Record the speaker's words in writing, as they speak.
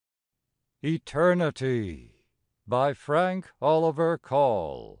Eternity by Frank Oliver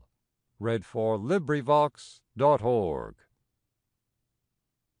Call. LibriVox.org.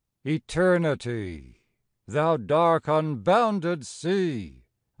 Eternity, thou dark unbounded sea,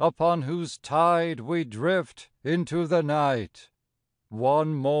 upon whose tide we drift into the night,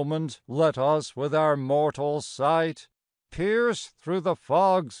 one moment let us with our mortal sight pierce through the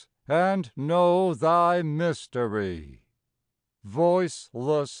fogs and know thy mystery.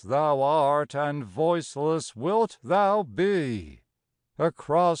 Voiceless thou art, and voiceless wilt thou be.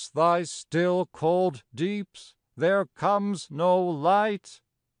 Across thy still cold deeps there comes no light,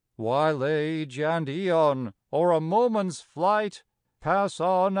 while age and aeon, or a moment's flight, pass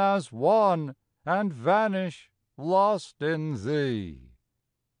on as one, and vanish lost in thee.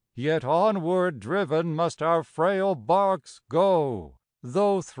 Yet onward driven must our frail barks go,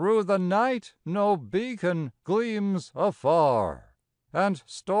 though through the night no beacon gleams afar, and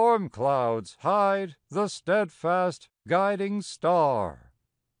storm clouds hide the steadfast guiding star.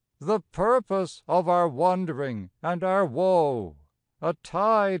 The purpose of our wandering and our woe, a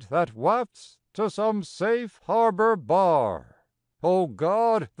tide that wafts to some safe harbor bar. O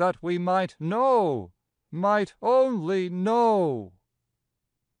God, that we might know, might only know!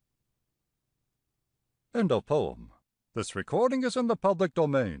 End of poem. This recording is in the public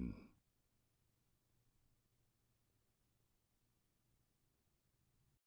domain.